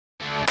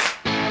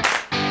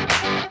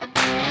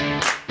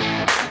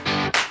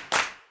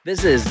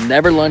This is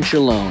Never Lunch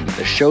Alone,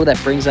 the show that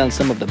brings on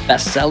some of the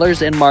best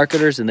sellers and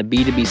marketers in the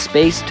B2B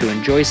space to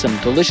enjoy some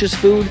delicious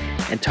food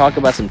and talk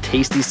about some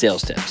tasty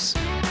sales tips.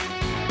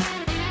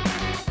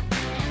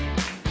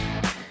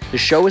 The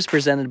show is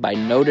presented by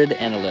Noted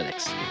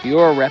Analytics. If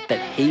you're a rep that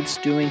hates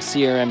doing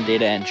CRM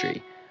data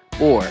entry,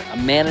 or a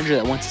manager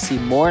that wants to see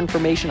more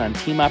information on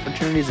team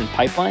opportunities and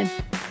pipeline,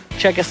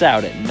 check us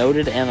out at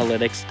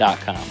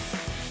notedanalytics.com.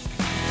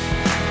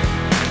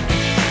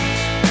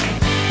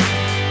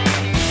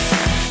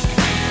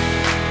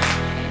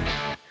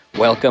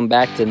 Welcome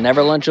back to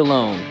Never Lunch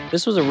Alone.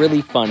 This was a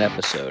really fun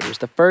episode. It was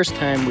the first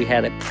time we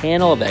had a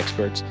panel of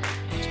experts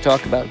to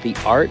talk about the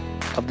art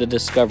of the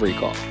discovery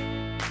call.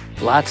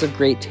 Lots of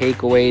great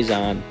takeaways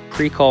on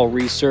pre-call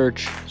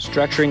research,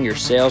 structuring your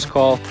sales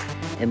call,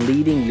 and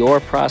leading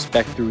your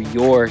prospect through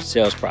your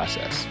sales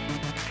process.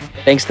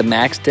 Thanks to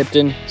Max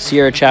Tipton,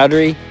 Sierra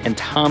Chowdhury, and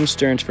Tom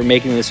Stearns for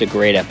making this a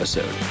great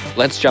episode.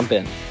 Let's jump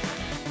in.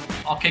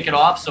 I'll kick it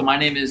off. So my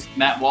name is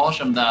Matt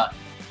Walsh. I'm the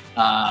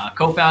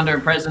co-founder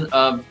and president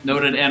of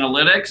Noted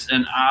Analytics,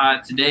 and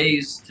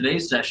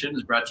today's session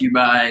is brought to you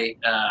by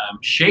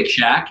Shake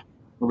Shack,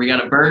 where we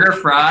got a burger,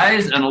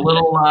 fries, and a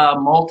little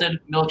malted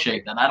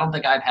milkshake that I don't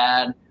think I've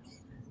had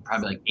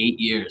probably like 8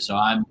 years. So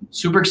I'm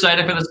super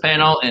excited for this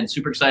panel and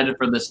super excited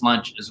for this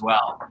lunch as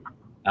well.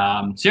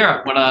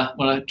 Sierra,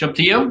 wanna jump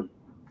to you?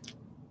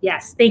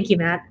 Yes, thank you,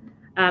 Matt.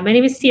 My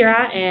name is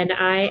Sierra, and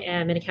I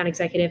am an account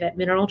executive at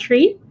Mineral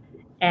Tree.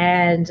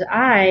 And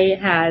I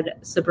had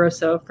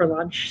Sabroso for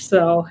lunch,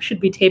 so I should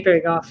be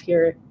tapering off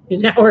here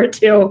in an hour or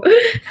two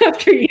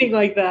after eating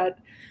like that.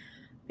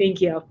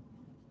 Thank you.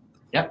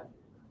 Yep.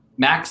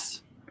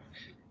 Max?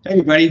 Hey,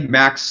 everybody.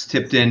 Max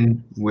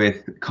Tipton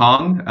with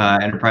Kong,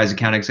 Enterprise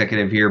Account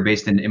Executive here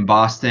based in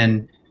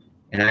Boston.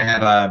 And I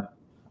have a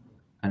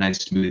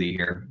nice smoothie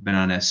here. Been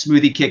on a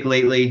smoothie kick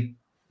lately.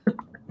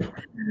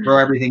 Throw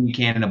everything you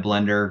can in a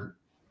blender.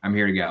 I'm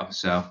here to go.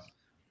 So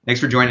thanks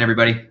for joining,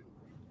 everybody.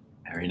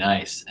 Very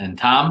nice. And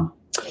Tom?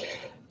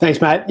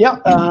 Thanks, Matt. Yeah,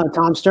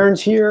 Tom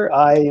Stearns here.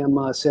 I am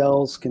a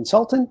sales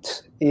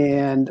consultant,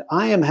 and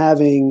I am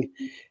having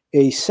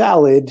a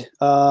salad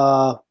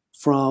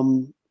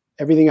from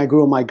everything I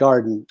grew in my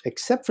garden,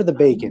 except for the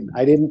bacon.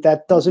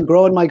 That doesn't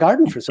grow in my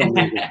garden for some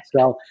reason.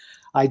 So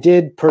I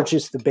did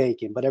purchase the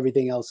bacon, but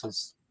everything else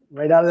is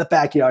right out of the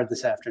backyard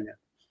this afternoon.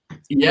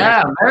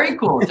 Yeah, very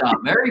cool,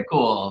 Tom. Very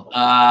cool.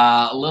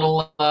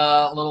 Little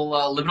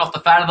living off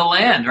the fat of the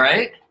land,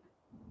 right?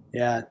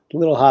 Yeah, a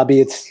little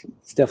hobby. It's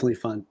definitely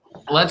fun.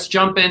 Let's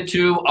jump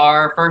into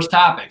our first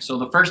topic. So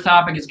the first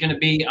topic is going to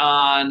be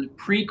on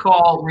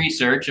pre-call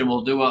research, and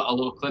we'll do a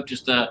little clip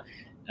just to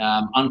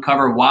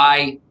uncover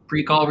why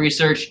pre-call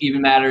research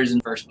even matters in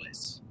the first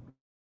place.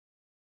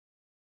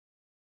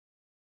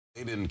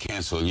 They didn't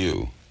cancel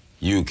you.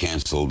 You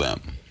canceled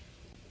them.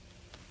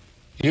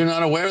 You're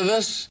not aware of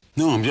this?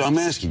 No, I'm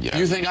asking you.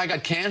 You think I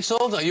got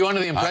canceled? Are you under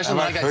the impression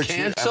that I got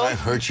canceled? Have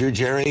I hurt you,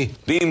 Jerry?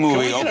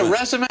 B-movie Can we get a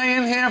resume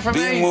in here for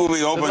me?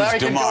 B-movie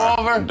opens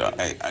tomorrow.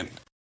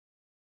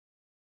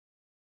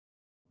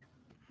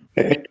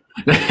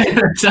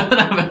 There's something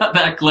about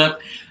that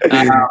clip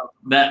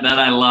that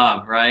I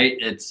love, right?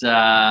 It's,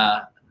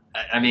 I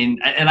mean,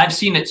 and I've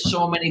seen it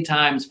so many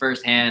times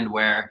firsthand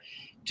where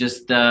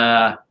just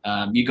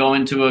you go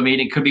into a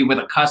meeting, could be with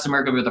a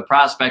customer, could be with a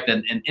prospect,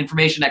 and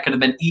information that could have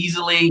been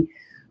easily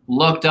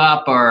looked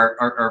up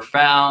or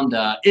found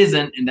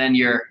isn't, and then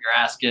you're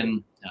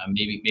asking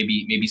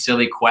maybe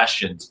silly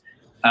questions.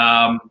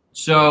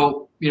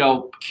 So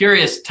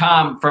curious,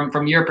 Tom,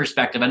 from your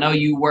perspective, I know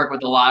you work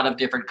with a lot of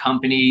different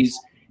companies,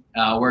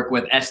 work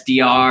with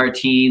SDR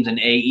teams and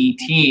AE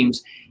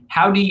teams.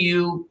 How do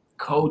you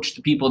coach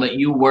the people that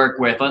you work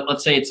with?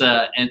 Let's say it's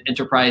an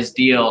enterprise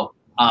deal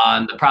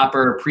on the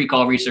proper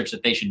pre-call research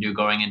that they should do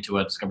going into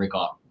a discovery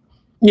call.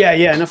 Yeah.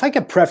 And if I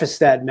could preface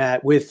that,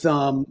 Matt, with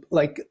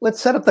let's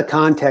set up the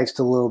context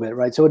a little bit,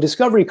 right? So a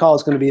discovery call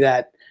is going to be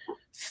that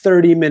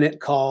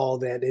 30-minute call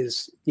that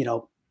is,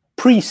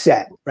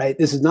 preset, right?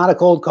 This is not a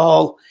cold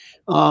call,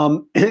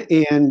 and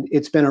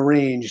it's been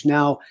arranged.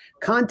 Now,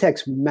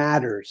 context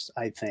matters,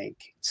 I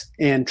think,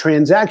 and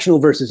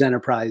transactional versus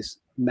enterprise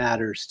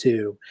matters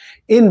too.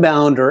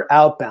 Inbound or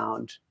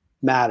outbound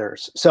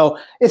matters. So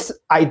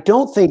I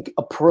don't think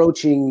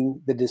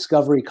approaching the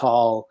discovery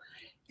call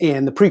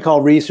and the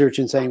pre-call research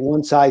and saying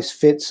one size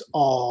fits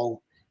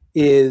all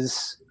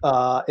is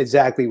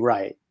exactly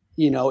right.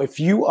 If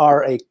you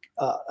are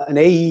an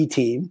AE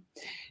team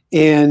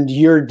and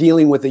you're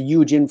dealing with a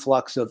huge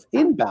influx of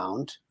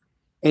inbound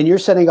and you're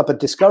setting up a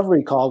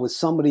discovery call with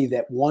somebody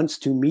that wants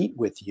to meet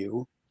with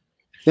you,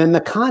 then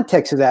the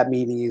context of that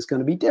meeting is going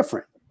to be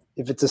different.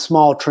 If it's a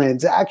small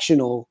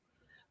transactional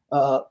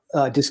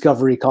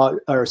discovery call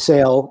or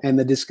sale, and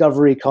the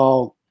discovery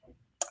call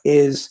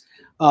is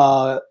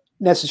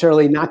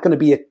necessarily not going to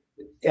be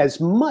as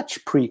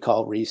much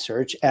pre-call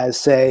research as,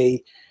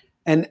 say,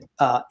 an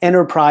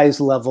enterprise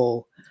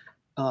level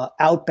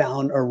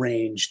outbound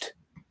arranged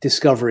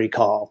discovery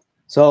call.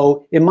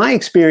 So in my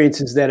experience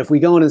is that if we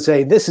go in and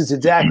say, this is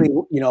exactly,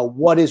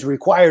 what is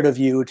required of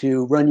you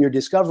to run your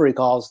discovery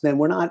calls, then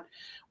we're not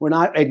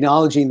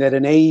acknowledging that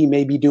an AE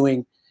may be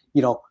doing,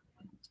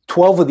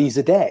 12 of these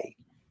a day,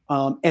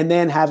 and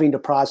then having to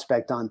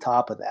prospect on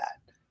top of that.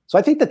 So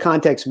I think the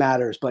context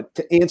matters, but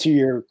to answer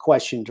your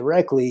question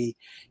directly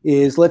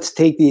is, let's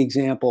take the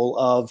example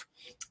of,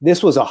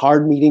 this was a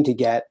hard meeting to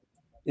get.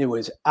 It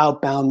was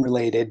outbound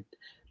related,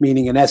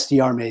 meaning an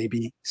SDR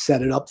maybe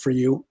set it up for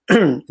you.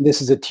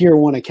 This is a tier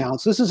 1 account.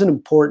 So this is an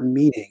important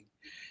meeting.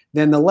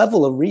 Then the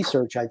level of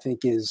research, I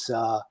think, is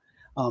I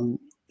don't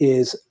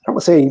want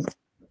to say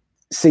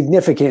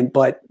significant,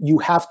 but you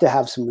have to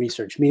have some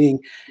research, meaning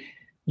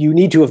you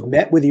need to have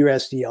met with your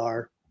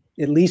SDR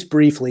at least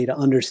briefly to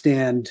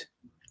understand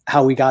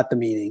how we got the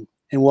meeting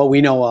and what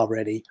we know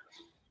already.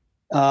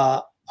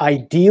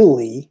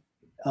 Ideally,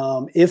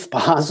 if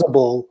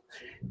possible,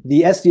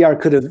 the SDR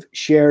could have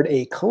shared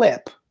a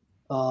clip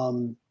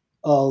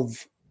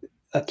of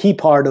a key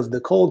part of the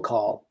cold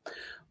call,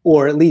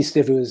 or at least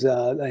if it was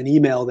an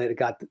email that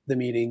got the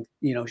meeting,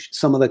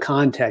 some of the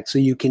context, so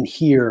you can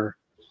hear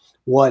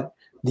what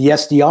the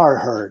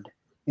SDR heard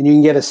and you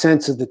can get a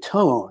sense of the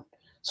tone.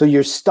 So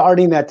you're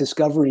starting that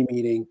discovery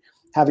meeting,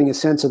 having a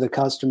sense of the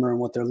customer and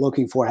what they're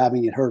looking for,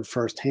 having it heard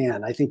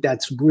firsthand. I think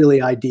that's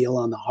really ideal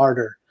on the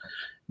harder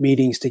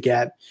meetings to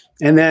get.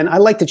 And then I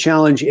like to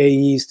challenge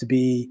AEs to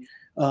be,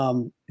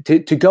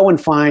 to go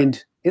and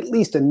find at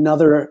least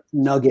another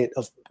nugget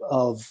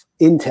of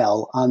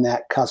intel on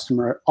that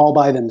customer all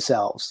by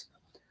themselves.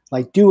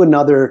 Like, do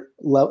another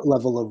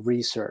level of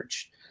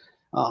research.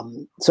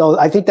 So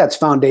I think that's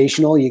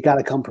foundational. You got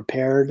to come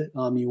prepared.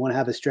 You want to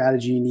have a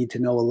strategy. You need to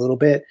know a little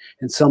bit.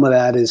 And some of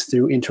that is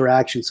through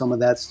interaction. Some of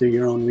that's through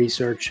your own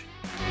research.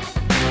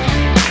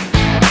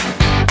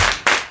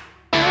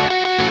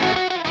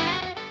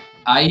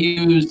 I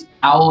use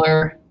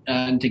Owler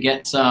to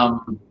get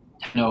some,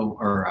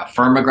 or a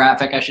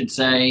firmographic, I should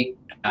say.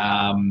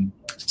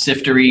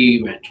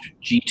 Siftery,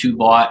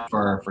 G2Bot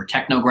for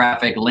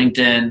Technographic,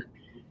 LinkedIn,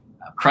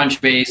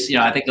 Crunchbase.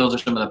 I think those are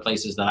some of the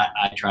places that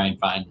I try and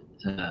find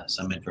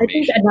some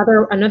information. I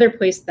think another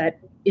place that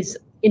is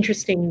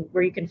interesting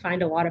where you can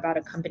find a lot about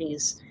a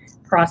company's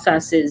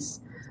process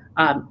is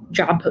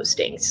job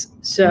postings.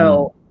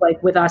 So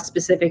like with us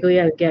specifically,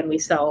 again, we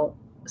sell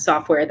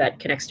software that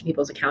connects to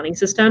people's accounting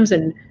systems.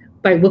 And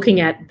by looking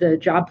at the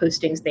job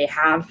postings they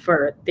have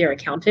for their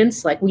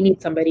accountants, like we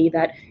need somebody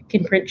that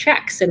can print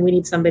checks and we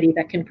need somebody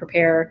that can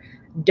prepare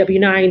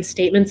W-9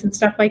 statements and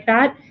stuff like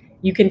that.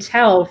 You can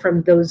tell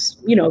from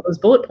those, those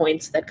bullet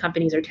points that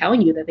companies are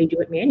telling you that they do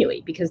it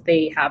manually because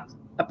they're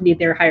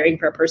hiring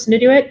for a person to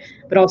do it,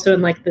 but also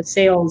in like the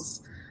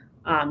sales,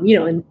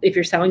 and if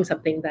you're selling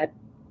something that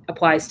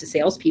applies to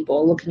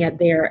salespeople, looking at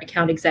their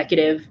account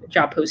executive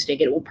job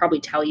posting, it will probably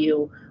tell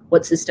you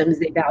what systems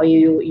they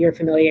value your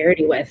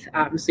familiarity with.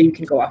 So you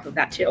can go off of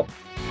that too.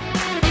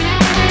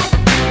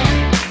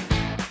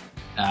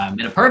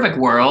 In a perfect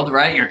world,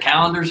 right? Your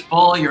calendar's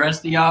full, your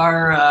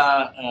SDR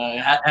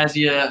has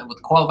you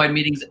with qualified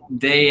meetings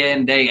day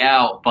in, day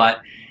out,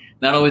 but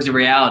not always a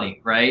reality,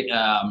 right?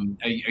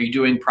 Are you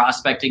doing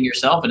prospecting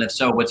yourself? And if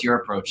so, what's your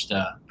approach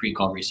to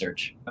pre-call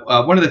research?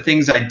 One of the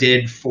things I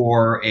did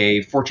for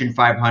a Fortune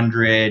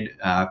 500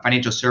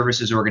 financial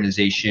services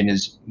organization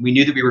is we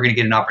knew that we were going to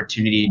get an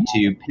opportunity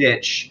to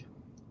pitch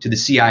to the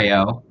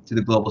CIO, to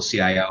the global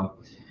CIO.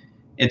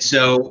 And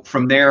so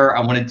from there,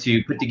 I wanted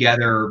to put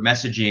together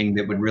messaging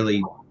that would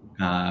really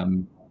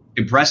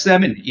impress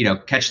them and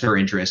catch their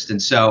interest.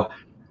 And so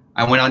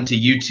I went onto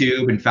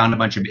YouTube and found a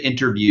bunch of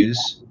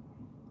interviews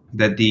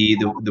that the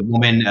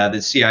woman,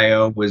 the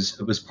CIO,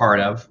 was part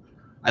of.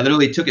 I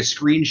literally took a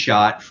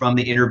screenshot from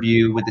the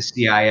interview with the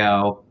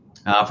CIO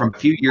from a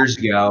few years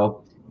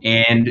ago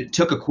and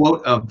took a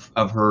quote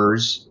of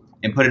hers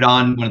and put it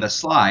on one of the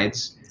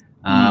slides.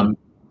 And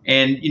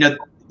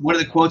one of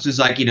the quotes is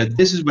like,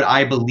 this is what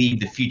I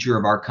believe the future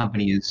of our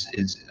company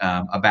is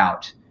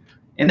about.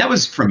 And that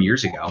was from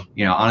years ago.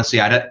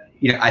 Honestly,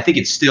 I think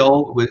it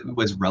still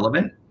was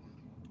relevant.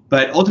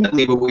 But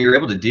ultimately, what we were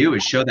able to do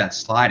is show that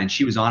slide, and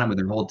she was on it with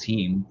her whole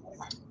team,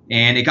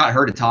 and it got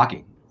her to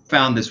talking.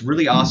 Found this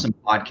really awesome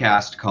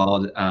podcast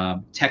called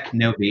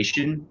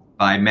Technovation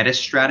by Metis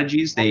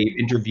Strategies. They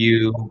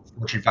interview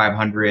Fortune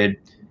 500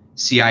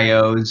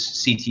 CIOs,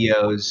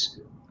 CTOs,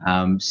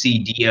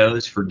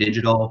 CDOs for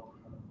digital,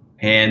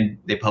 and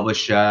they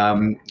publish these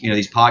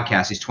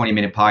podcasts, these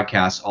 20-minute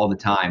podcasts all the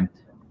time.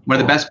 One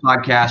of the best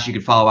podcasts you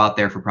could follow out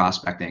there for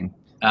prospecting.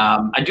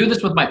 I do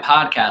this with my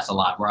podcast a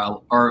lot,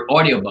 or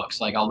audiobooks.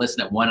 Like I'll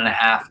listen at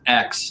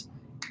 1.5x,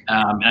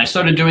 and I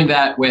started doing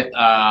that with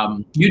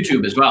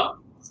YouTube as well.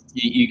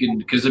 You can,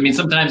 because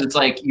sometimes it's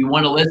like you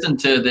want to listen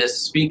to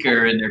this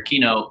speaker in their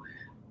keynote,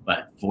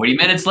 but 40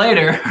 minutes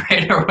later,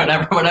 right, or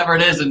whatever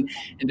it is, and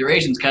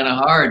duration's kind of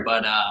hard.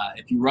 But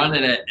if you run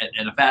it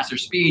at a faster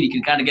speed, you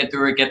can kind of get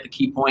through it, get the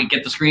key point,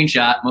 get the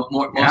screenshot.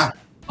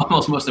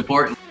 Most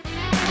important.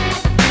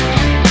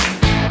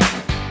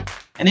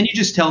 And then you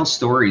just tell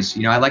stories.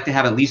 I like to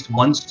have at least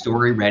one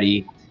story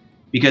ready,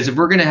 because if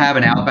we're going to have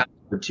an outbound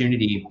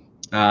opportunity,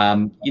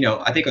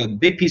 I think a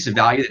big piece of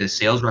value that a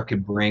sales rep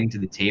could bring to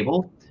the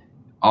table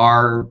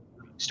are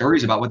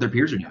stories about what their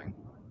peers are doing.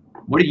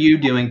 What are you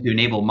doing to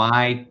enable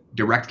my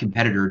direct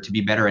competitor to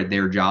be better at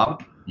their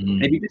job?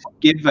 Maybe just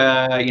give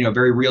a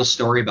very real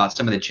story about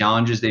some of the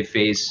challenges they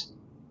face.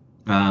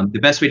 The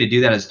best way to do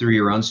that is through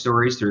your own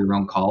stories, through your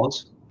own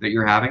calls that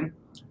you're having.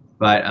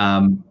 But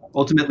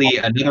ultimately,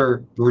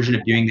 another version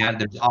of doing that,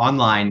 there's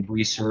online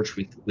research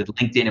with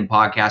LinkedIn and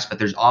podcasts, but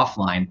there's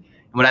offline.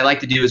 And what I like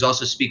to do is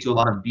also speak to a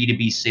lot of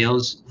B2B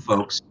sales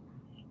folks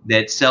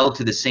that sell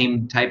to the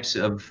same types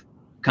of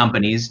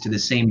companies, to the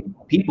same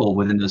people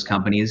within those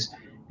companies,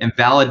 and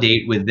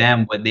validate with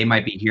them what they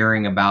might be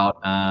hearing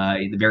about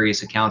the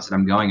various accounts that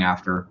I'm going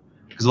after.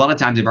 Because a lot of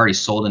times they've already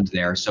sold into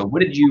there. So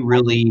what did you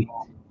really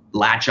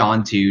latch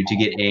on to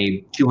get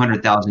a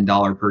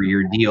 $200,000 per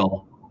year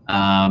deal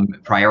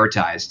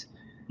prioritized?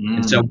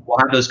 And so we'll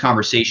have those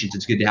conversations.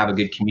 It's good to have a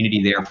good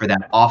community there for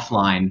that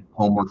offline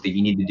homework that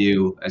you need to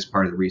do as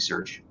part of the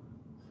research.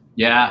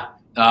 Yeah,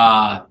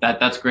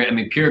 that's great. I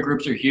mean, peer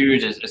groups are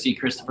huge. I see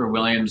Christopher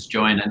Williams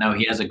joined. I know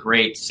he has a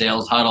great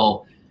Sales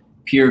Huddle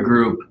peer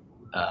group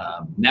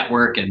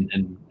network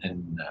and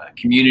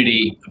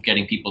community of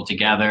getting people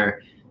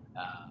together.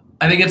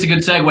 I think it's a good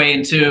segue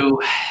into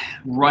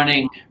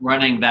running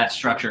that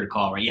structured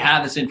call, right? You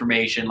have this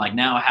information, like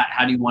now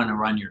how do you want to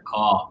run your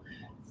call?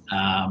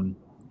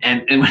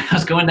 And when I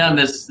was going down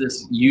this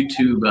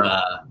YouTube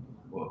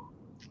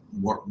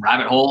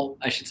rabbit hole,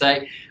 I should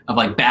say, of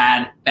like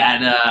bad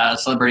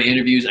celebrity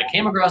interviews, I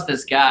came across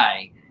this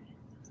guy.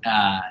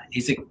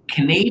 He's a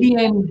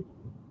Canadian,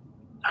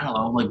 I don't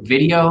know, like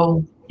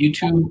video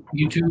YouTube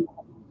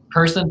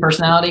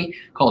personality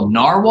called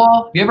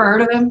Narwhal. Have you ever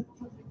heard of him?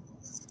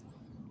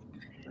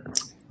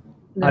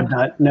 No. I've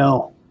not.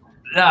 No.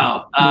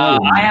 No,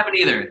 I haven't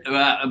either.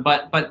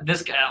 But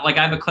this guy, like,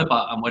 I have a clip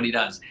on what he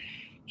does.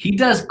 He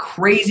does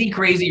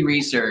crazy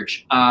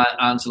research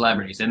on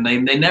celebrities, and they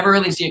never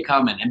really see it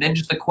coming. And then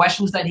just the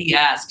questions that he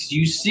asks,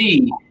 you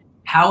see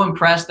how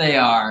impressed they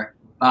are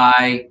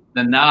by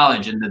the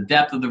knowledge and the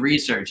depth of the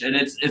research. And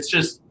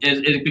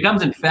it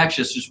becomes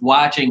infectious just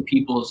watching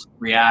people's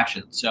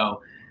reactions.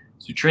 So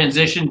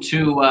transition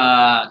to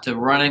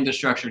running the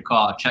structured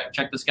call.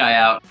 Check this guy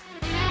out.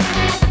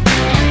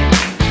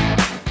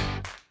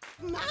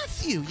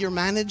 Matthew, your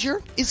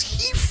manager, is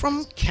he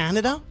from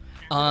Canada?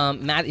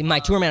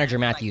 My tour manager,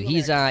 Matthew. He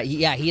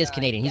is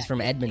Canadian. He's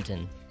from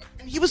Edmonton.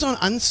 And he was on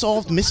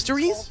Unsolved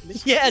Mysteries?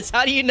 Yes.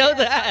 How do you know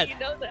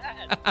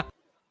that?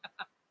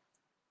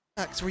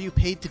 Were you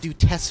paid to do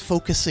test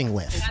focusing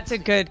with? That's a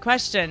good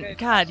question.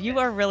 God, you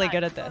are really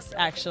good at this,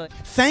 actually.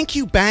 Thank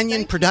you,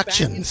 Banyan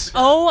Productions.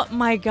 Oh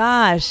my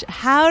gosh.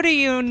 How do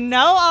you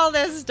know all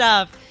this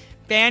stuff?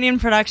 Banyan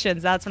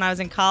Productions. That's when I was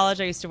in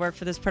college. I used to work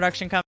for this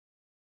production company.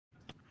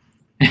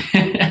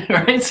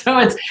 Right? So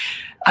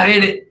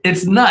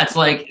it's nuts.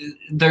 Like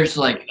there's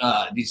like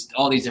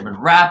all these different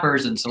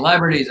rappers and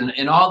celebrities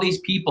and all these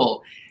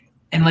people.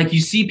 And like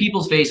you see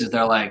people's faces,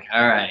 they're like,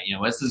 all right,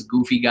 what's this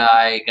goofy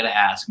guy gonna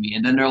ask me?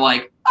 And then they're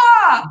like,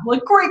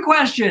 like, great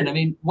question. I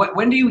mean,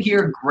 when do you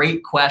hear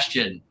great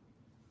question,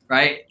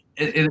 right?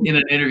 In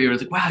an interview,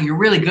 it's like, wow, you're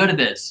really good at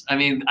this. I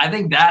mean, I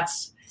think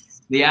that's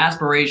the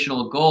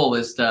aspirational goal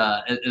is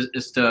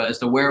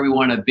to where we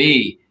want to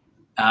be.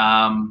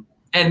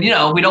 And, we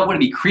don't want to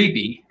be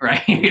creepy,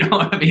 right? We don't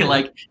want to be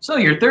like, so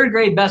your third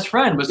grade best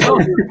friend was so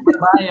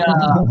buy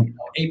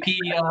AP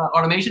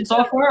automation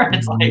software.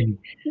 It's like,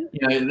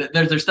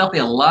 there's definitely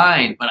a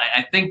line, but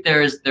I think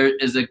there is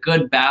a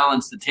good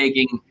balance to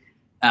taking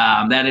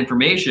that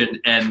information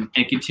and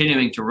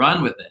continuing to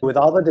run with it. With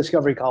all the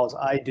discovery calls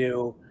I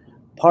do,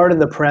 part of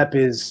the prep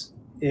is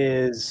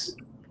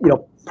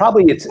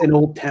probably it's an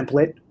old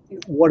template.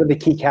 What are the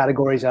key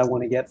categories I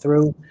want to get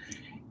through?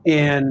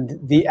 And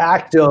the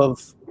act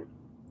of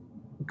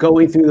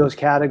going through those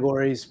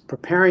categories,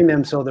 preparing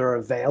them so they're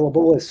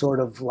available is sort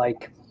of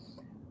like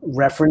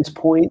reference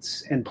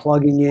points and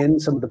plugging in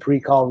some of the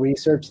pre-call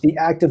research. The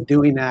act of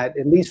doing that,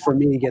 at least for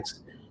me,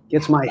 gets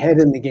my head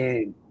in the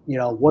game.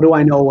 What do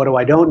I know? What do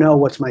I don't know?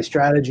 What's my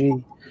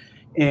strategy?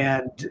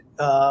 And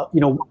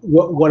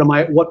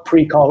what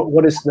pre-call?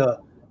 What is the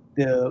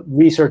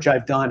research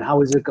I've done?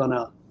 How is it going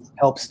to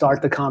help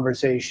start the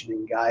conversation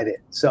and guide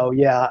it? So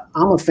yeah,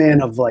 I'm a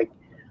fan of like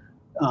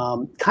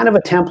kind of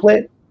a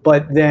template,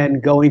 but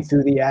then going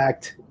through the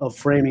act of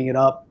framing it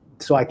up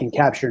so I can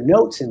capture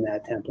notes in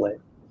that template.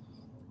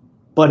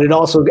 But it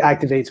also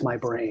activates my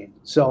brain.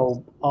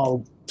 So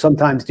I'll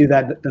sometimes do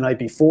that the night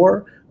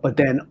before, but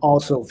then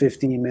also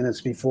 15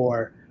 minutes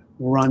before,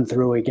 run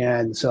through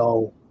again.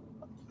 So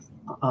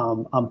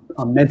I'm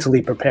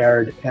mentally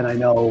prepared and I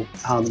know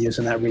how I'm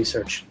using that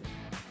research.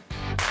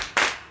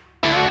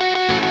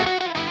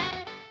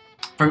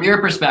 From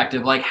your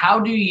perspective, like, how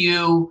do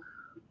you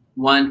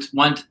want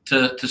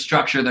to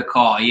structure the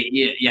call?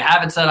 You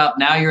have it set up.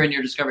 Now you're in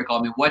your discovery call.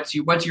 I mean, what's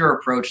your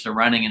approach to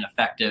running an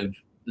effective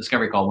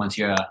discovery call once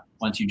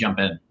you jump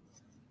in?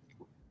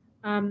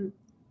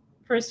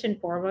 First and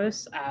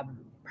foremost,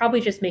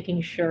 probably just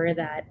making sure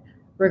that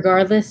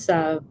regardless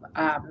of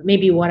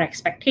maybe what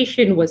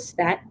expectation was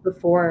set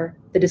before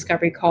the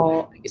discovery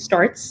call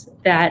starts,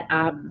 that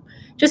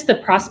just the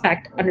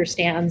prospect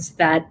understands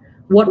that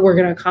what we're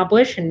going to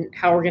accomplish and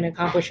how we're going to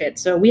accomplish it.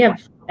 So we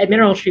have at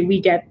Mineral Tree,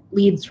 we get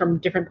leads from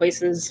different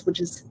places,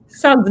 which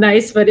sounds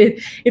nice, but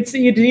it's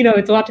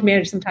a lot to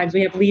manage sometimes.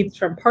 We have leads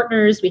from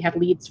partners, we have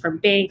leads from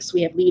banks,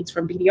 we have leads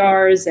from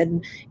BDRs,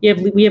 and we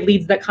have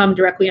leads that come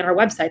directly on our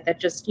website that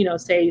just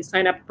say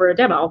sign up for a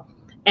demo.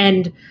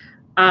 And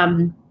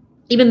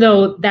even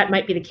though that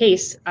might be the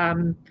case,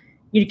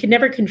 you can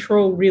never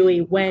control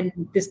really when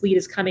this lead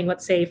is coming.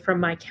 Let's say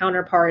from my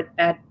counterpart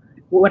at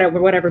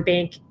whatever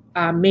bank.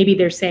 Maybe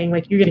they're saying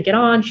like, you're going to get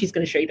on, she's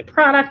going to show you the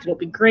product, it'll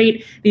be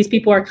great. These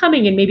people are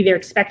coming and maybe they're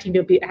expecting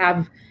to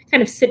have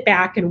kind of sit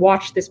back and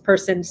watch this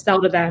person sell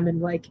to them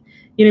and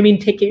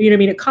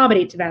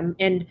accommodate to them.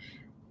 And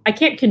I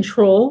can't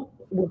control,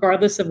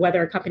 regardless of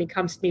whether a company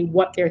comes to me,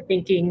 what they're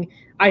thinking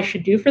I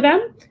should do for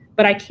them.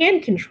 But I can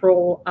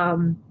control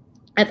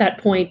at that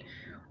point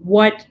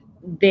what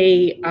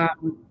they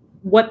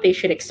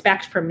should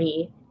expect from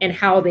me and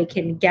how they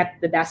can get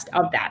the best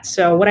of that.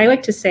 So what I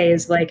like to say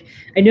is like,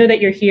 I know that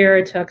you're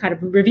here to kind of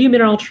review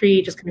Mineral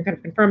Tree, just kind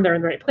of confirm they're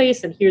in the right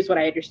place. And here's what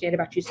I understand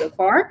about you so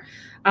far.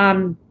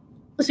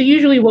 So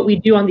usually what we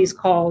do on these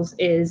calls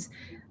is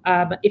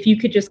if you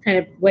could just kind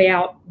of lay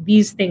out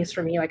these things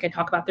for me, like I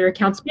talk about their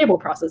accounts payable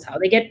process, how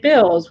they get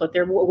bills, what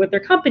their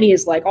company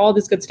is like, all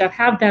this good stuff,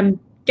 have them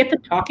get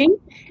them talking,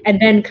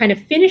 and then kind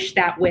of finish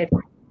that with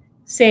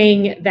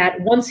saying that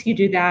once you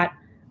do that,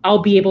 I'll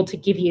be able to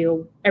give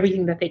you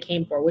everything that they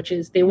came for, which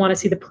is they want to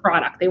see the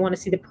product, they want to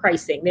see the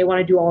pricing, they want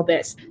to do all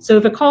this. So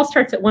if a call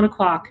starts at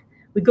 1:00,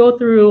 we go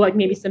through like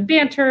maybe some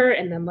banter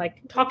and then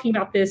like talking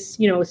about this,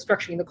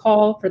 structuring the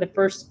call for the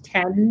first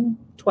 10,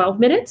 12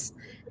 minutes.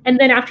 And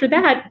then after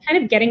that,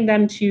 kind of getting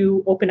them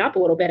to open up a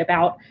little bit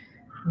about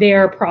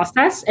their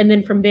process. And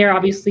then from there,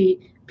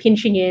 obviously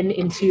pinching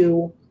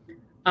into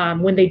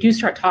when they do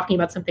start talking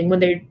about something,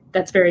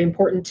 that's very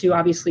important to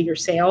obviously your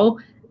sale,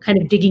 kind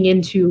of digging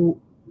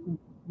into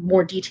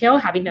more detail,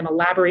 having them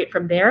elaborate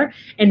from there.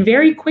 And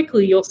very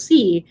quickly you'll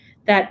see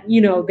that,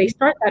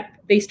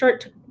 they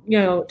start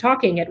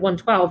talking at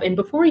 1:12, and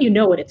before you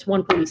know it, it's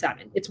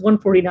 1:47, it's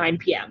 1:49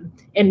 p.m.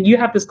 And you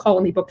have this call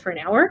only booked for an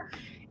hour,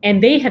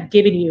 and they have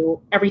given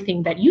you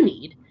everything that you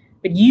need,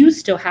 but you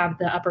still have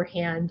the upper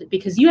hand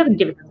because you haven't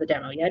given them the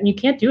demo yet, and you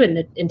can't do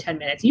it in 10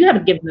 minutes. You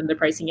haven't given them the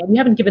pricing yet, you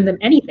haven't given them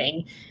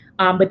anything,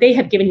 but they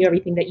have given you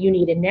everything that you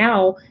need. And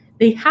now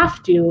they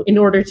have to, in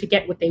order to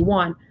get what they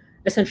want,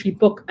 essentially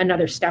book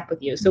another step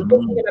with you. So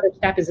booking another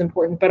step is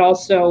important, but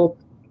also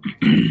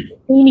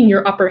cleaning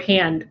your upper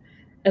hand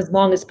as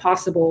long as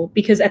possible,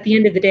 because at the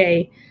end of the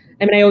day,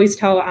 I always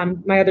tell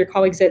my other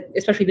colleagues, that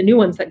especially the new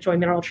ones that join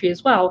Mineral Tree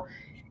as well,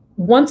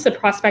 once a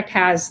prospect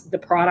has the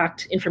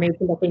product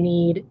information that they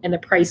need and the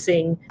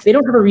pricing, they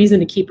don't have a reason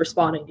to keep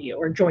responding to you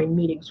or join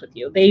meetings with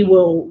you. They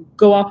will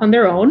go off on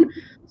their own.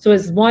 So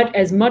as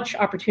much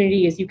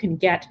opportunity as you can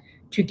get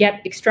to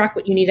extract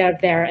what you need out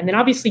of there, and then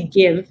obviously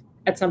give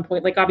at some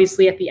point, like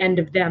obviously at the end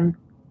of them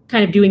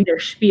kind of doing their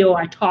spiel,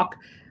 I talk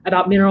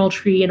about Mineral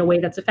Tree in a way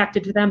that's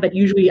effective to them, but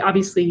usually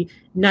obviously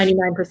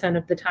 99%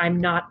 of the time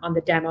not on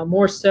the demo,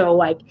 more so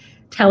like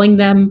telling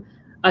them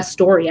a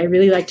story. I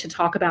really like to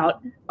talk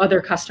about other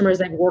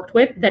customers I've worked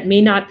with that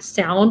may not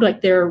sound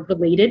like they're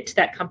related to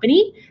that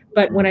company,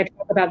 but when I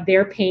talk about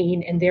their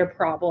pain and their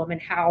problem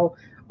and how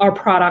our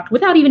product,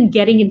 without even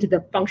getting into the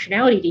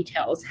functionality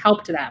details,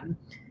 helped them,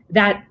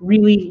 that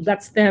really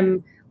lets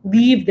them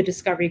leave the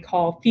discovery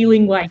call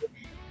feeling like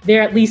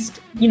they're at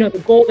least,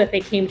 the goal that they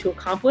came to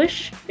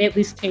accomplish, they at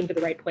least came to the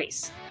right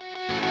place.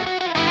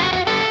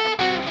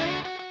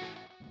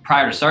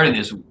 Prior to starting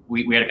this,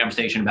 we had a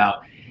conversation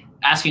about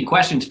asking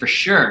questions for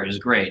sure is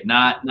great.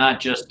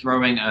 Not just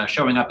showing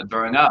up and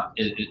throwing up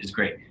is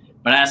great,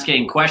 but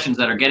asking questions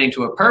that are getting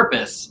to a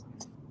purpose.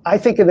 I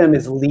think of them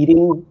as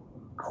leading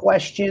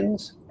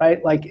questions,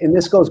 right? Like, and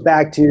this goes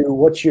back to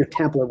what's your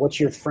template, what's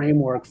your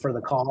framework for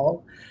the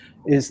call,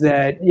 is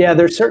that,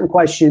 there's certain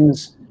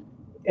questions,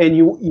 and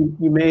you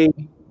may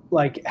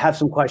like have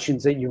some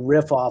questions that you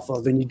riff off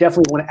of, and you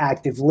definitely want to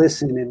active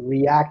listen and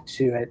react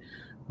to it.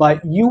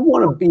 But you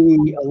want to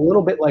be a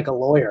little bit like a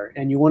lawyer,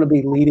 and you want to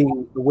be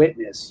leading the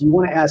witness. You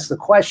want to ask the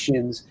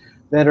questions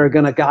that are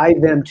going to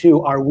guide them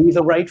to, are we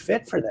the right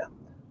fit for them?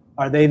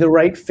 Are they the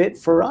right fit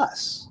for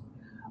us?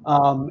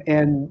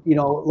 And,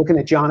 looking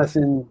at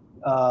Jonathan's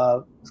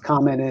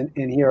comment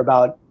in here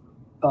about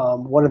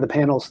what are the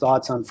panel's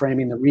thoughts on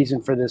framing the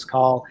reason for this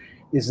call,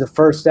 is the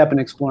first step in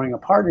exploring a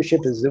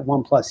partnership is that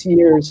 1+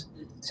 years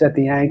set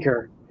the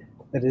anchor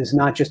that it is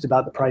not just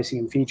about the pricing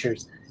and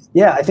features.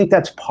 Yeah, I think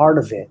that's part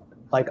of it.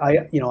 Like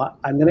I'm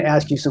going to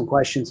ask you some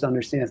questions to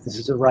understand if this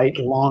is the right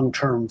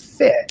long-term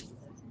fit.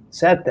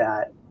 Set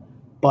that.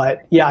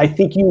 But yeah, I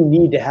think you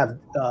need to have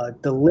a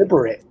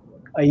deliberate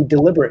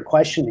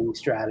questioning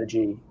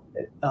strategy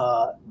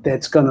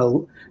that's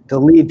going to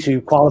lead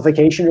to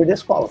qualification or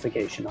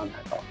disqualification on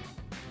that call.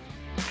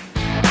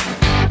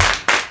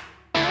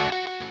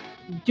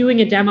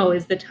 Doing a demo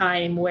is the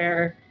time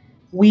where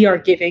we are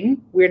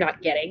giving, we're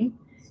not getting.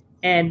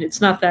 And it's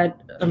not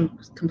that I'm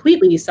a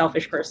completely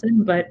selfish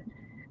person, but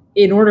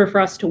in order for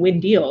us to win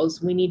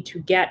deals, we need to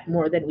get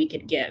more than we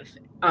can give.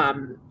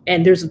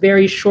 And there's a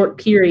very short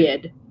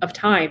period of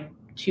time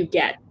to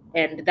get.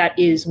 And that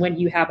is when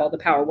you have all the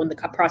power, when the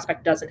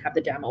prospect doesn't have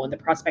the demo and the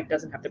prospect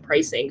doesn't have the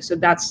pricing. So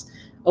that's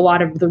a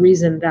lot of the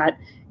reason that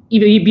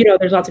even,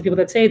 there's lots of people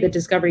that say that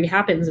discovery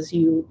happens as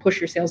you push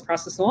your sales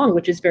process along,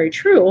 which is very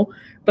true,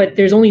 but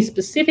there's only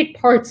specific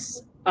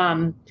parts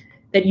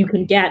that you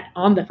can get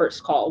on the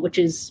first call, which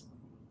is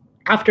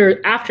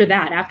after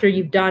that, after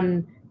you've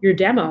done your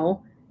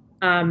demo,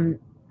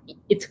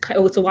 it's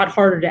a lot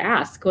harder to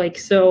ask. Like,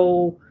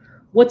 so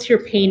what's your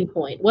pain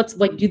point? What's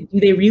like, do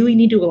they really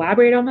need to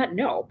elaborate on that?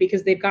 No,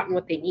 because they've gotten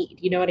what they need.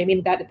 You know what I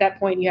mean? That at that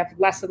point you have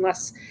less and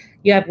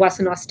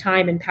less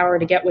time and power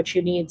to get what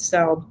you need.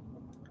 So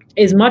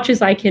as much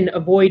as I can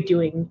avoid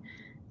doing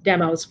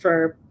demos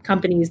for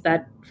companies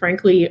that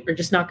frankly are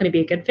just not going to be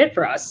a good fit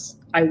for us,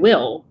 I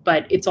will,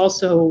 but it's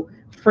also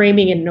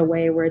framing it in a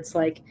way where it's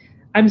like,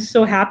 I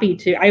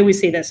always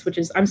say this, which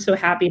is I'm so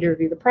happy to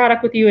review the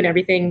product with you and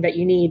everything that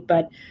you need,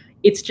 but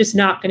it's just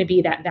not going to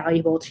be that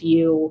valuable to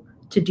you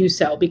to do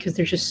so because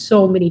there's just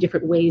so many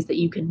different ways that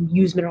you can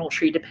use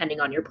MineralTree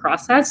depending on your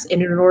process.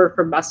 And in order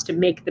for us to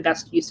make the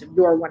best use of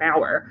your 1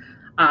 hour,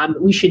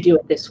 we should do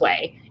it this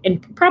way.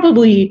 And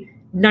probably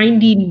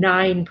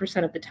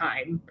 99% of the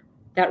time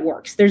that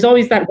works. There's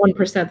always that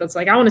 1% that's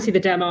like, I want to see the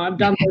demo. I'm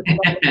done with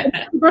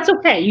it. That's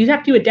okay. You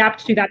have to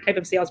adapt to that type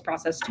of sales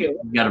process too.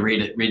 You got to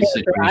read the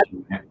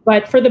situation.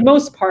 But for the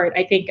most part,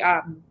 I think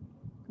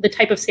the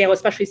type of sale,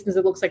 especially since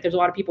it looks like there's a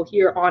lot of people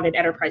here on an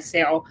enterprise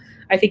sale,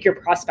 I think your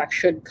prospect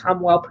should come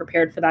well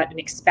prepared for that and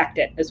expect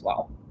it as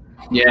well.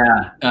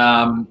 Yeah.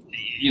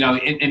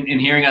 In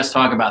hearing us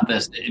talk about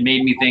this, it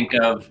made me think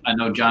of, I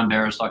know John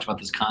Barrows talks about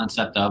this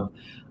concept of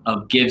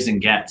gives and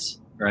gets.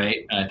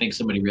 Right. I think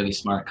somebody really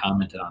smart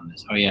commented on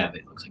this. Oh yeah,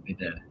 it looks like they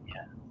did.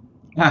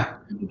 Yeah.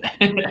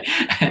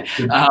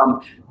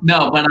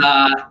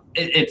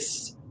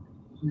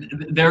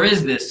 There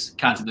is this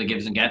concept of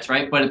gives and gets,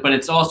 right? But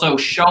it's also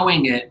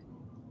showing it.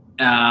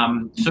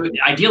 So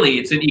ideally,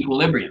 it's in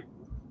equilibrium.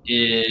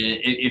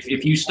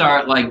 If you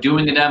start like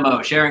doing the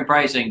demo, sharing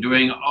pricing,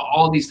 doing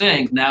all these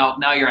things, now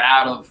you're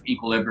out of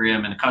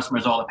equilibrium, and the customer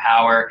has all the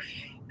power.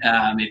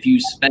 If you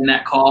spend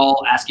that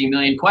call asking a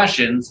million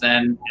questions,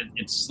 then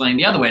it's slaying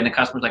the other way. And the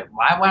customer's like,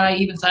 why would I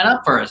even sign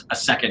up for a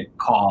second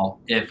call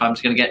if I'm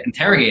just going to get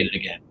interrogated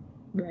again?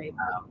 Right.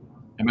 I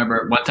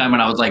remember one time when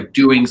I was like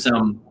doing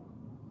some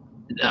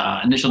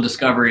initial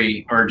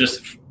discovery or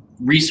just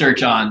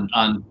research on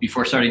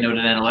before starting Node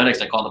and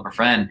Analytics, I called up a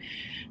friend.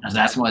 I was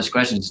asking all these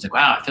questions. He's like,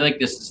 wow, I feel like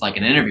this is like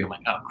an interview. I'm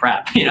like, oh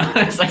crap.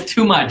 It's like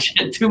too much.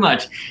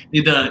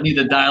 Need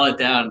to dial it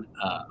down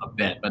a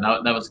bit, but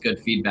that was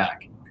good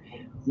feedback.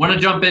 Want to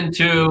jump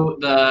into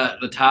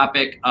the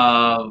topic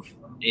of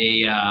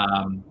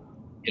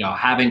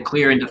having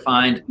clear and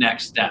defined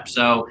next steps.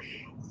 So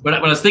when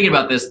I was thinking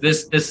about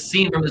this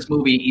scene from this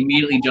movie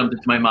immediately jumped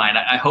into my mind.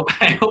 I hope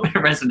it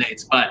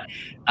resonates. But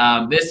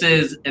this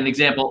is an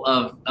example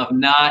of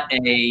not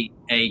a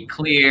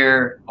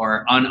clear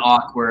or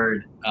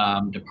unawkward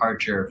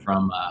departure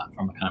from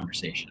a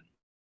conversation.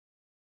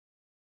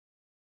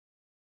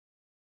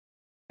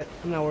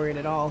 I'm not worried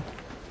at all. All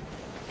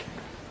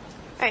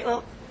right,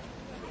 well,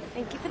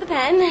 thank you for the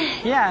pen.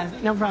 Yeah,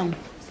 no problem.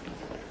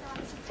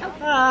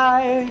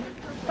 Bye.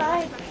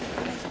 Bye.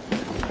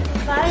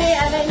 Bye,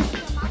 Evan.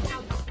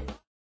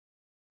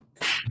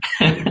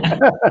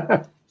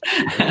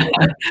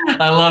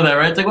 I love that,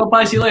 right? It's like, well,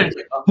 bye, see you later. It's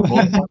like, oh,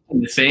 well,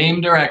 in the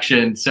same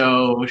direction.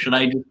 So should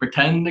I just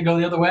pretend to go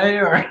the other way,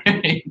 or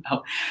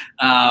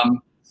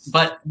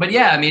But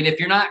yeah, I mean, if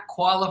you're not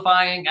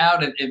qualifying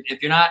out,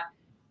 if you're not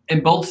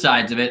in both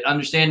sides of it,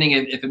 understanding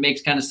if it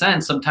makes kind of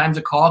sense, sometimes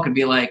a call could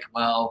be like,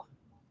 well,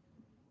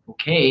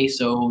 okay,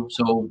 so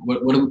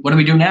what do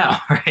we do now,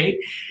 right?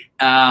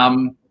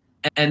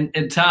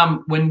 And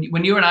Tom, when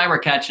you and I were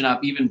catching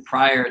up, even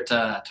prior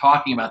to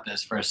talking about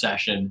this for a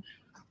session,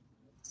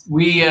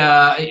 you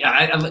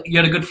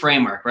had a good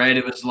framework, right?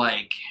 It was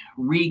like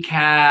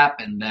recap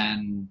and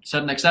then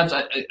set next steps.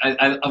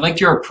 I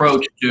liked your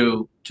approach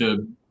to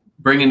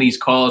bringing these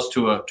calls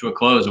to a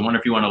close. I wonder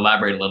if you want to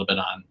elaborate a little bit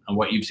on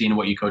what you've seen and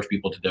what you coach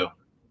people to do.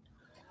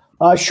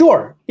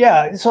 Sure.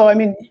 Yeah. So, I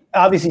mean,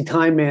 obviously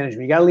time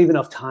management, you got to leave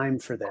enough time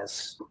for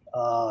this.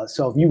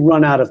 So if you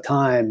run out of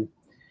time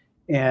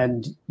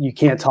and you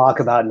can't talk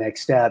about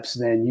next steps,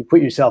 then you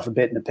put yourself a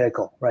bit in a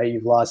pickle, right?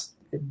 You've lost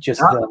just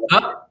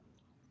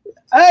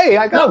Hey,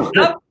 I got one.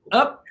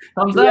 Up.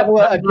 Thumbs up.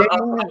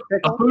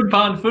 A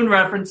food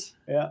reference.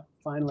 Yeah.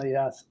 Finally.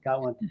 Yes.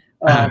 Got one.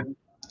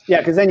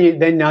 Yeah. Cause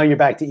then now you're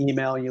back to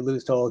email and you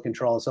lose total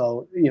control.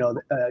 So,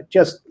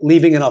 just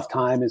leaving enough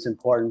time is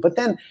important, but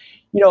then,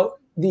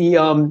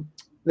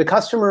 the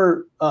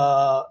customer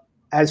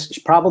has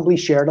probably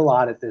shared a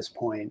lot at this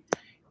point,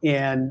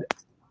 and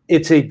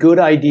it's a good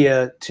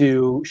idea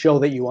to show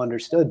that you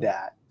understood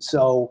that.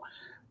 So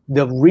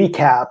the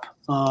recap,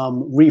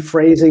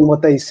 rephrasing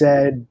what they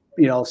said,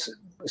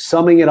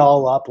 summing it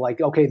all up,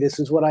 like, okay, this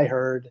is what I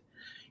heard,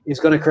 is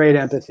going to create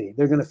empathy.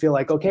 They're going to feel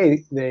like,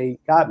 okay, they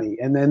got me.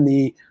 And then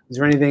is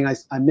there anything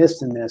I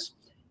missed in this?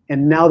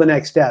 And now the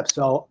next step.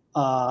 So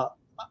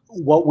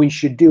what we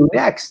should do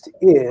next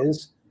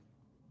is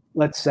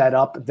let's set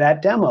up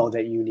that demo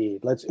that you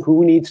need.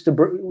 Who needs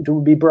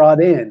to be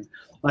brought in?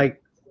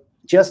 Like,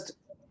 just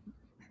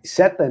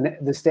set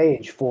the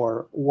stage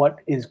for what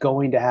is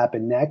going to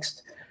happen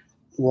next.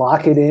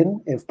 Lock it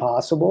in if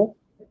possible.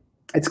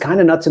 It's kind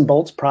of nuts and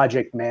bolts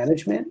project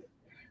management.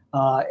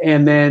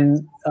 And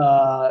then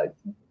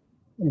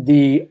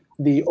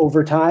the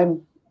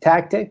overtime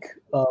tactic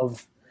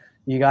of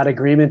you got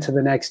agreement to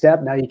the next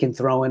step. Now you can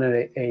throw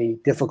in a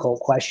difficult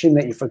question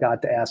that you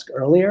forgot to ask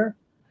earlier.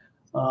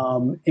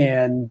 Can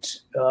you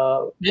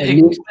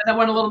explain that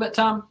one a little bit,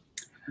 Tom?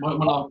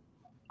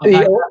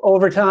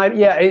 Overtime,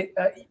 yeah.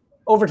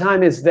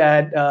 Overtime is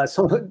that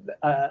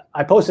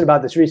I posted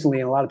about this recently,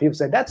 and a lot of people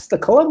said that's the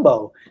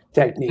Columbo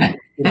technique.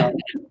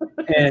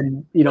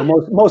 And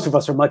most of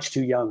us are much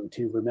too young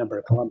to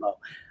remember Columbo.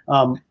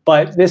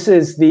 But this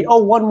is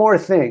one more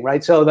thing,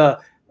 right? So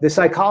the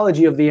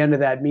psychology of the end of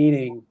that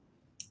meeting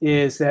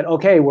is that,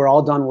 okay, we're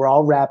all done, we're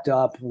all wrapped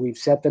up, we've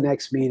set the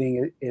next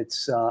meeting,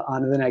 it's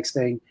on to the next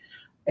thing,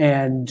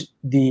 and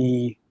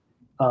the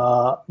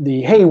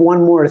hey,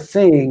 one more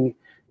thing,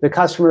 the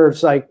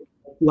customer's like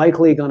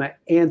likely going to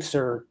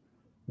answer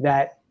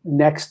that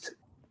next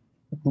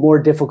more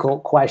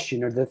difficult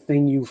question or the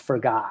thing you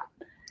forgot.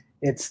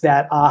 It's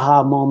that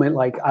aha moment,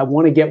 like I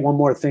want to get one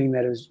more thing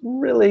that is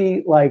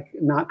really like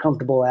not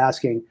comfortable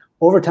asking.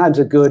 Overtime's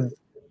a good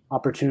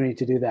opportunity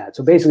to do that.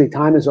 So basically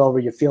time is over,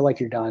 you feel like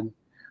you're done,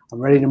 I'm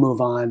ready to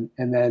move on,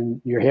 and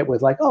then you're hit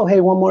with like, oh,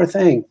 hey, one more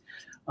thing.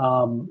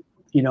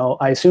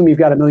 I assume you've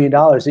got $1 million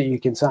that you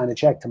can sign a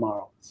check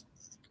tomorrow.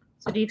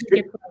 So do you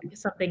think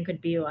something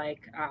could be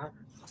like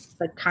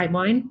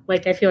timeline?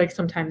 Like, I feel like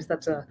sometimes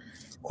that's a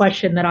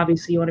question that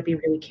obviously you want to be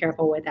really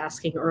careful with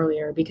asking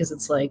earlier, because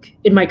it's like,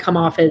 it might come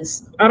off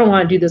as, I don't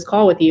want to do this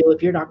call with you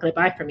if you're not going to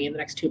buy from me in the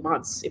next 2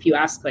 months. If you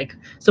ask like,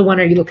 so when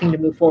are you looking to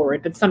move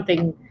forward? But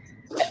something,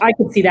 I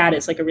could see that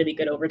as like a really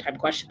good overtime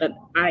question that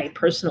I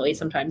personally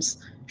sometimes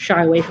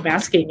shy away from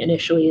asking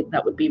initially.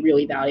 That would be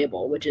really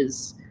valuable, which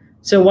is,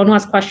 so one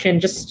last question,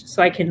 just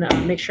so I can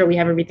make sure we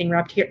have everything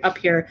wrapped up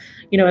here,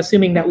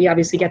 assuming that we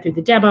obviously get through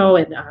the demo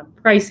and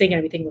pricing and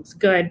everything looks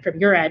good from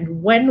your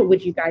end, when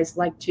would you guys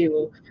like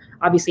to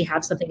obviously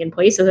have something in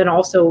place? And then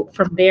also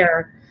from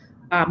there,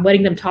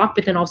 letting them talk,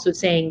 but then also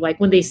saying, like,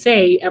 when they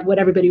say what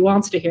everybody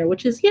wants to hear,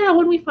 which is, yeah,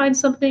 when we find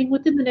something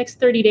within the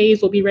next 30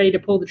 days, we'll be ready to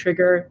pull the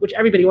trigger, which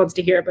everybody wants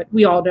to hear, but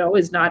we all know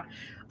is not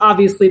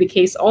obviously the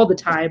case all the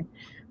time.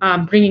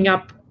 Bringing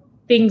up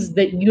things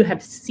that you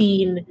have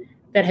seen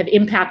that have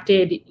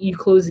impacted you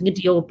closing a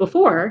deal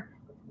before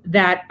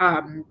that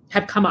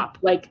have come up,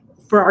 like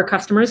for our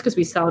customers, because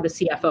we sell to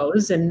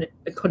CFOs and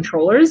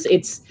controllers,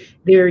 it's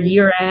their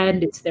year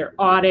end, it's their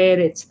audit,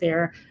 it's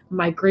their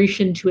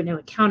migration to a new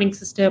accounting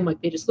system.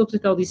 Like, they just looked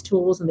at all these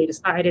tools and they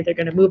decided they're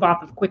going to move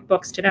off of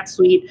QuickBooks to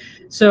NetSuite.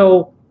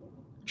 So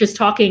just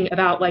talking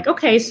about like,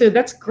 okay, so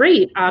that's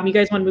great. You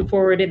guys want to move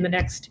forward in the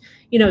next,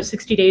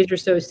 60 days or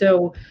so.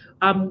 So,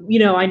 I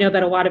know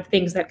that a lot of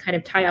things that kind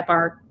of tie up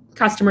our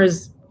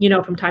customers,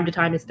 from time to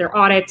time, is their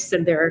audits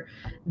and their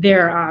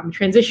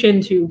transition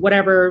to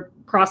whatever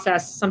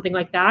process, something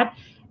like that,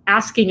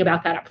 asking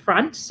about that up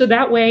front. So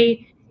that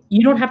way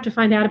you don't have to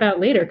find out about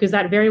later, because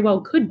that very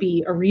well could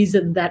be a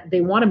reason that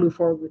they want to move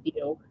forward with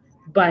you,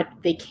 but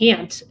they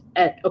can't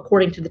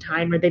according to the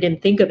time, or they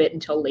didn't think of it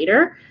until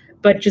later.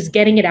 But just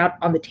getting it out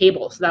on the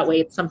table, so that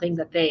way it's something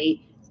that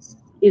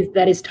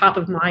that is top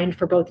of mind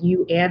for both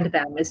you and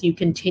them as you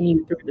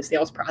continue through the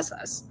sales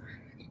process.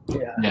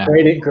 Yeah.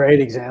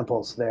 Great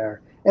examples there.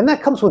 And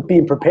that comes with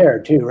being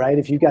prepared too, right?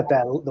 If you've got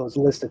those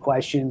list of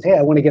questions, hey,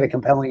 I want to get a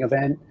compelling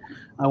event.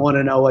 I want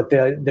to know what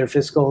their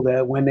fiscal,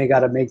 when they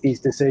got to make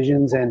these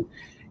decisions, and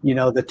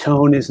the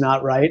tone is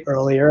not right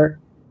earlier.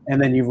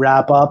 And then you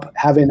wrap up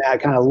having that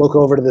kind of look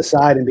over to the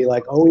side and be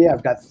like, oh yeah,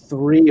 I've got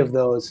 3 of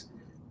those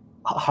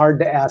hard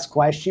to ask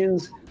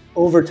questions.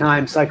 Over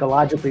time,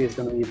 psychologically, is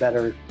going to be a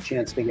better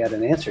chance to get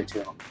an answer to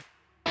them.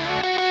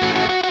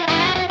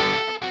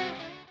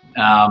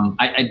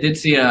 I did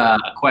see a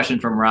question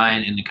from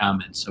Ryan in the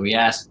comments. So he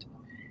asked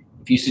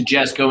if you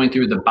suggest going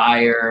through the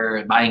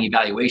buying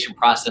evaluation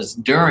process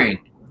during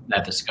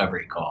that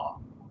discovery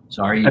call.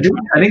 So are you?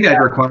 I think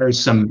that requires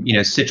some,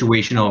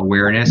 situational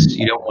awareness.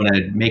 You don't want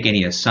to make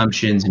any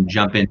assumptions and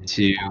jump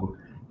into,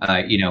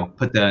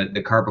 put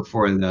the cart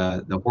before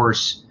the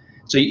horse.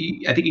 So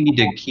I think you need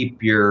to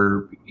keep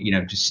your,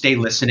 just stay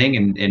listening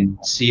and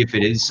see if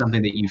it is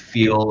something that you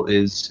feel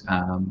is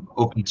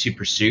open to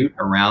pursuit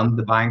around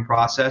the buying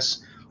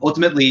process.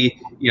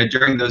 Ultimately,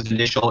 during those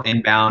initial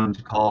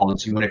inbound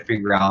calls, you want to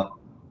figure out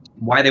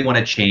why they want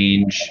to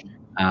change.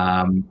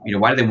 Why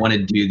do they want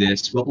to do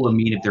this? What will it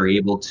mean if they're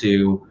able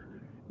to?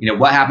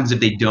 What happens if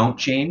they don't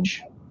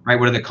change? Right?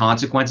 What are the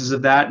consequences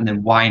of that? And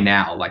then why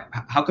now? Like,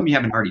 how come you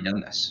haven't already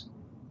done this?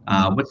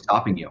 What's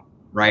stopping you?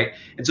 right?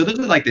 And so those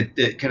are like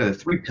the kind of the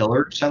three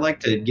pillars I like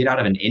to get out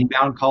of an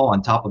inbound call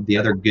on top of the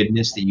other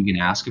goodness that you can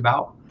ask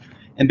about.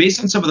 And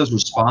based on some of those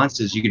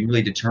responses, you can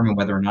really determine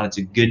whether or not it's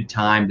a good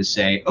time to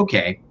say,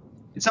 okay,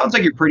 it sounds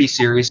like you're pretty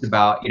serious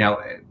about,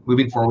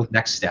 moving forward with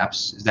next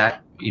steps. Is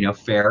that,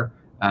 fair?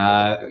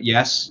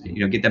 Yes,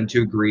 get them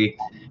to agree.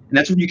 And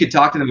that's when you could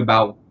talk to them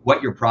about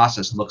what your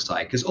process looks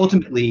like. Because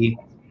ultimately,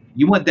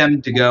 you want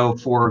them to go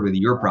forward with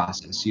your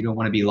process. You don't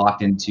want to be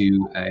locked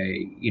into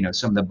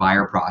some of the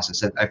buyer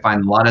process. I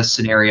find a lot of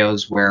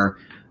scenarios where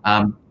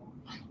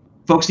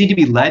folks need to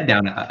be led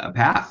down a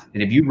path.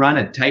 And if you run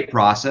a tight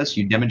process,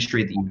 you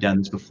demonstrate that you've done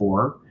this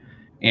before,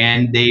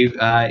 and they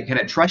kind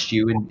of trust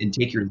you and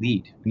take your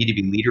lead. We need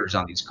to be leaders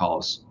on these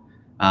calls.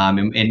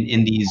 And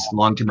in these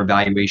long-term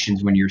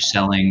evaluations when you're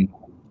selling,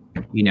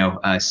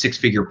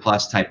 six-figure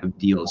plus type of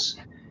deals.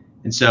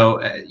 And so,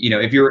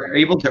 if you're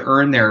able to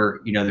earn their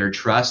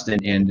trust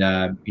and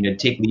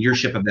take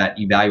leadership of that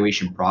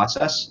evaluation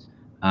process,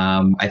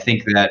 I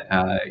think that,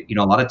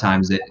 a lot of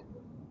times that,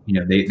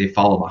 they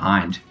follow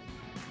behind.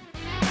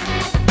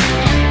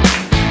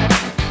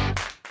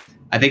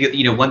 I think,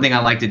 one thing I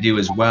like to do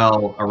as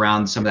well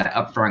around some of that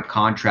upfront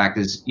contract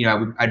is,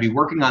 I'd be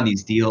working on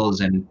these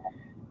deals and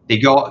they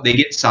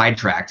get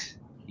sidetracked,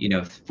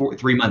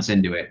 3 months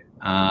into it.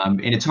 And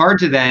it's hard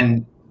to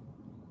then,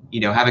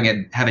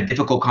 have a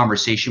difficult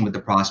conversation with the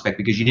prospect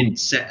because you didn't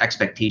set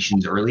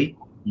expectations early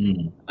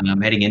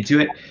heading into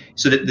it.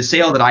 So the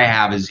sale that I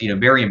have is,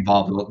 very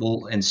involved.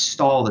 We'll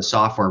install the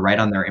software right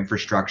on their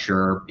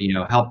infrastructure,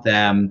 help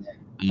them,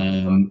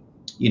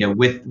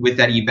 with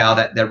that eval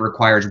that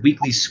requires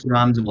weekly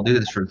scrums, and we'll do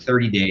this for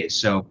 30 days.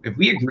 So if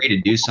we agree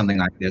to do something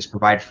like this,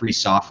 provide free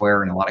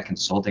software and a lot of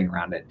consulting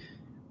around it,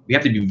 we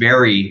have to be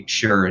very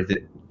sure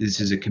that this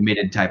is a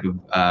committed type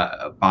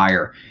of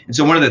buyer. And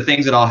so one of the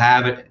things that I'll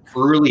have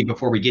early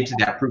before we get to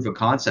that proof of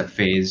concept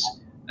phase,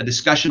 a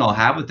discussion I'll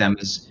have with them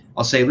is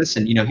I'll say,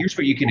 listen, here's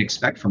what you can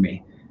expect from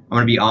me. I'm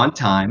going to be on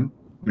time.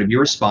 I'm going to be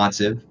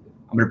responsive.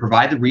 I'm going to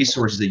provide the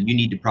resources that you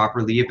need to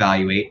properly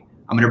evaluate.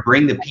 I'm going to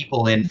bring the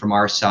people in from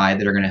our side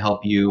that are going to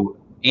help you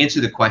answer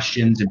the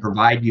questions and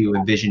provide you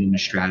a vision and a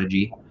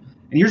strategy.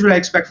 And here's what I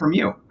expect from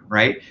you,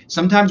 right?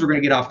 Sometimes we're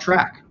going to get off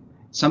track.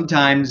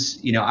 Sometimes,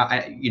 we're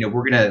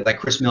going to, like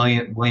Chris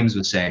Williams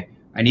would say,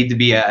 I need to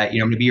be I'm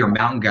going to be your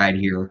mountain guide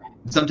here.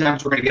 And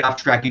sometimes we're going to get off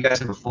track. You guys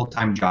have a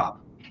full-time job,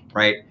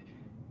 right?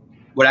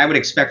 What I would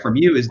expect from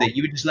you is that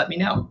you would just let me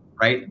know,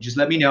 right? Just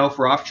let me know if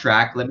we're off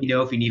track. Let me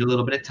know if you need a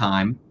little bit of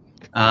time,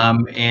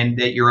 and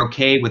that you're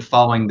okay with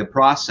following the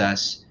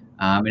process.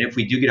 And if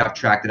we do get off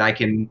track, that I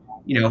can,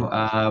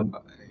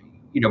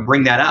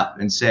 bring that up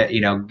and say,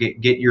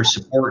 get your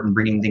support in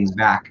bringing things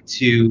back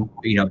to,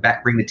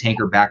 bring the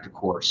tanker back to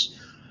course.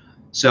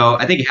 So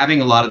I think having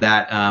a lot of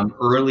that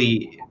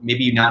early,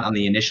 maybe not on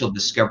the initial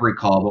discovery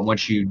call, but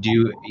once you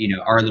do,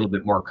 are a little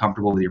bit more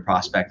comfortable with your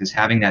prospect, is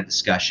having that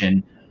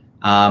discussion.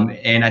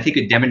 And I think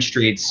it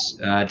demonstrates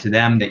to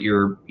them that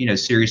you're,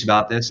 serious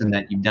about this and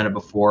that you've done it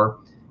before.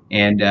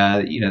 And,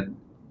 a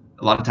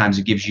lot of times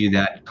it gives you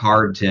that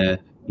card to,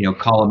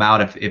 call them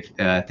out if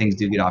things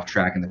do get off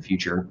track in the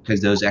future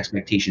because those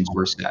expectations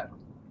were set.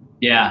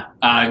 Yeah,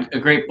 a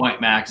great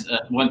point, Max.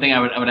 One thing I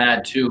would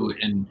add too,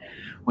 and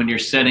when you're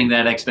setting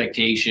that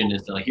expectation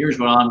is like, here's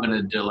what I'm going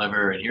to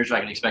deliver and here's what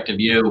I can expect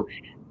of you.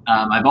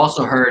 I've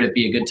also heard it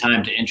be a good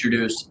time to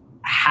introduce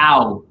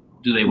how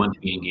do they want to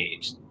be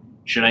engaged.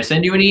 Should I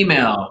send you an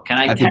email? Can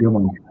I text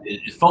you?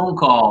 A phone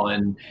call?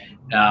 And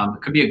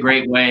it could be a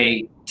great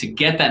way to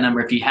get that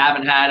number if you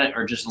haven't had it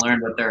or just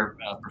learn what their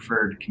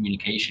preferred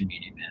communication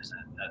medium is.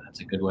 That's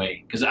a good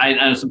way. Because I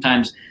know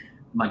sometimes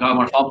I'm like, oh, I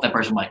want to follow up with that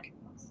person. I'm like,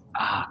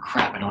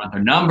 crap, I don't have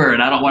their number.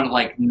 And I don't want to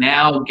like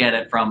now get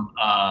it from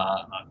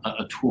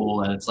a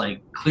tool. And it's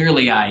like,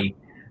 clearly I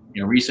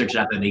researched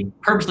that they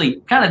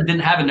purposely kind of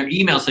didn't have in their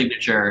email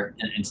signature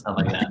and stuff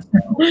like that.